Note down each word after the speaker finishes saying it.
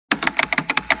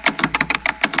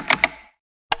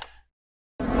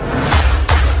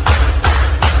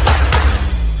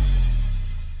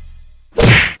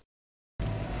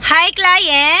Hi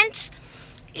clients!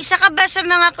 Isa ka ba sa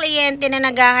mga kliyente na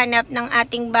naghahanap ng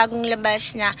ating bagong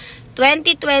labas na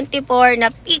 2024 na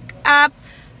pick-up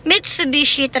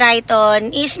Mitsubishi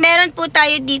Triton? Meron po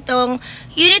tayo ditong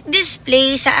unit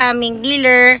display sa aming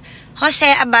dealer, Jose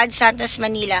Abad, Santos,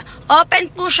 Manila. Open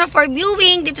po siya for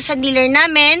viewing dito sa dealer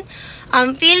namin.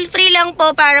 Feel free lang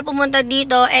po para pumunta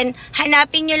dito and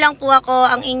hanapin nyo lang po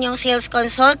ako, ang inyong sales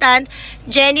consultant,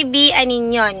 Jenny B.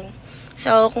 Aninyon.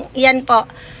 So, yan po.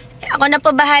 Ako na po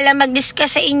bahala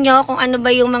mag-discuss sa inyo kung ano ba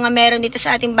yung mga meron dito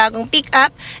sa ating bagong pick-up.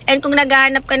 And kung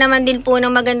naghahanap ka naman din po ng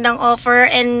magandang offer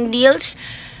and deals.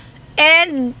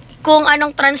 And kung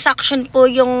anong transaction po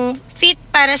yung fit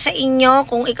para sa inyo.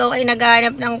 Kung ikaw ay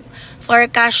naghahanap ng for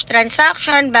cash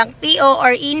transaction, bank PO,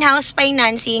 or in-house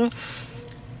financing.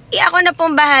 Ako na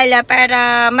pong bahala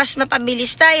para mas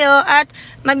mapabilis tayo at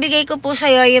mabigay ko po sa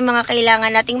iyo yung mga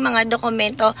kailangan nating mga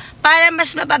dokumento para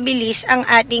mas mapabilis ang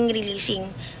ating releasing.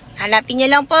 Hanapin niyo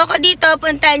lang po ako dito,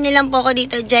 puntahan niyo lang po ako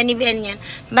dito, Jenny B. Aninyon.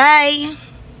 Bye!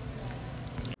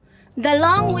 The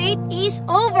long wait is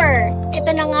over! Ito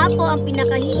na nga po ang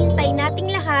pinakahihintay nating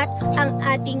lahat, ang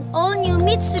ating all-new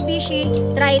Mitsubishi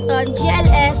Triton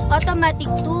GLS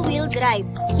Automatic 2-Wheel Drive.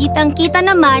 Kitang-kita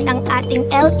naman ang ating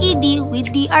LED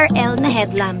with DRL na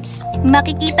headlamps.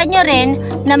 Makikita nyo rin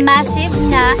na massive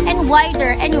na and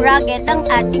wider and rugged ang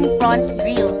ating front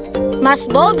grille. Mas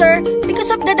bolder because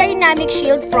of the dynamic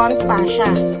shield front fascia.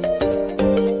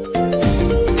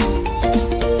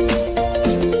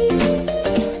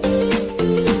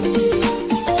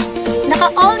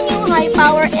 Naka-all-new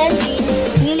high-power engine,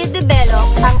 newly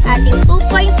developed ang ating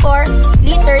 2.4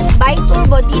 liters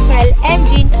bi-turbo diesel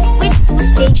engine with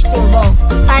 2-stage turbo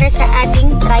para sa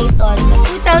ating Triton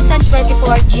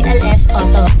 2024 GLS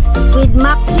Auto with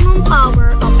maximum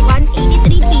power of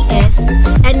 183 PS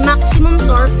and maximum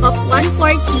torque of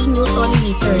 140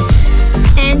 Nm.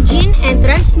 Engine and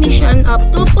transmission of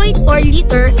 2.4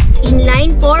 liter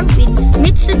inline 4 with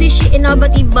Mitsubishi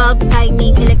innovative valve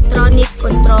timing electronic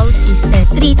control system.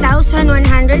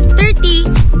 3,130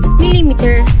 mm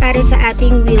para sa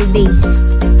ating wheelbase.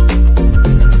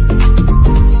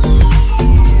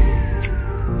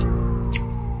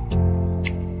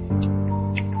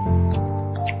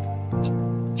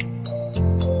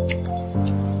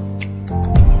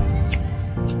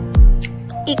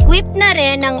 Equipped na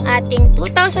rin ang ating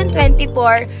 2024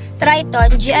 Triton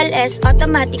GLS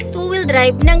Automatic 2-Wheel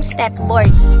Drive ng step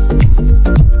board.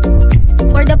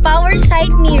 For the power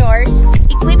side mirrors,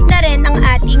 equipped na rin ang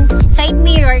ating side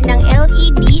mirror ng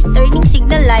LED turning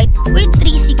signal light with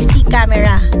 360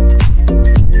 camera.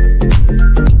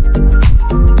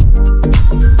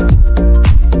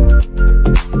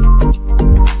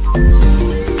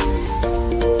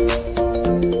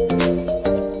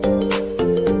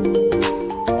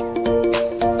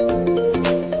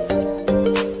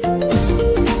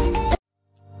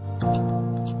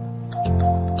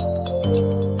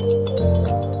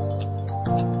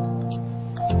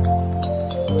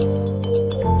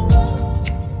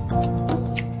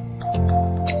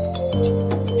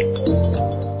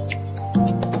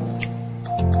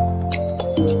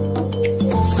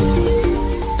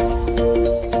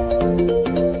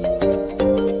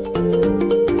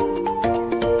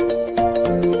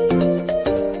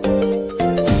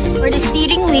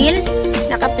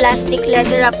 Naka-plastic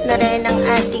leather wrap na rin ang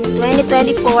ating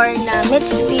 2024 na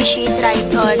Mitsubishi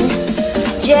Triton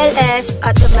GLS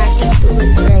Automatic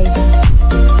 2-Wheel Drive.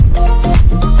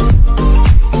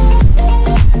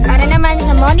 Para naman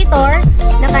sa monitor,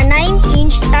 naka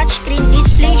 9-inch touchscreen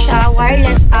display siya,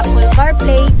 wireless Apple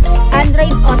CarPlay,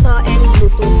 Android Auto, and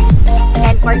Bluetooth.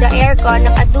 And for the aircon,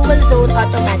 naka dual zone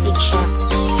automatic siya.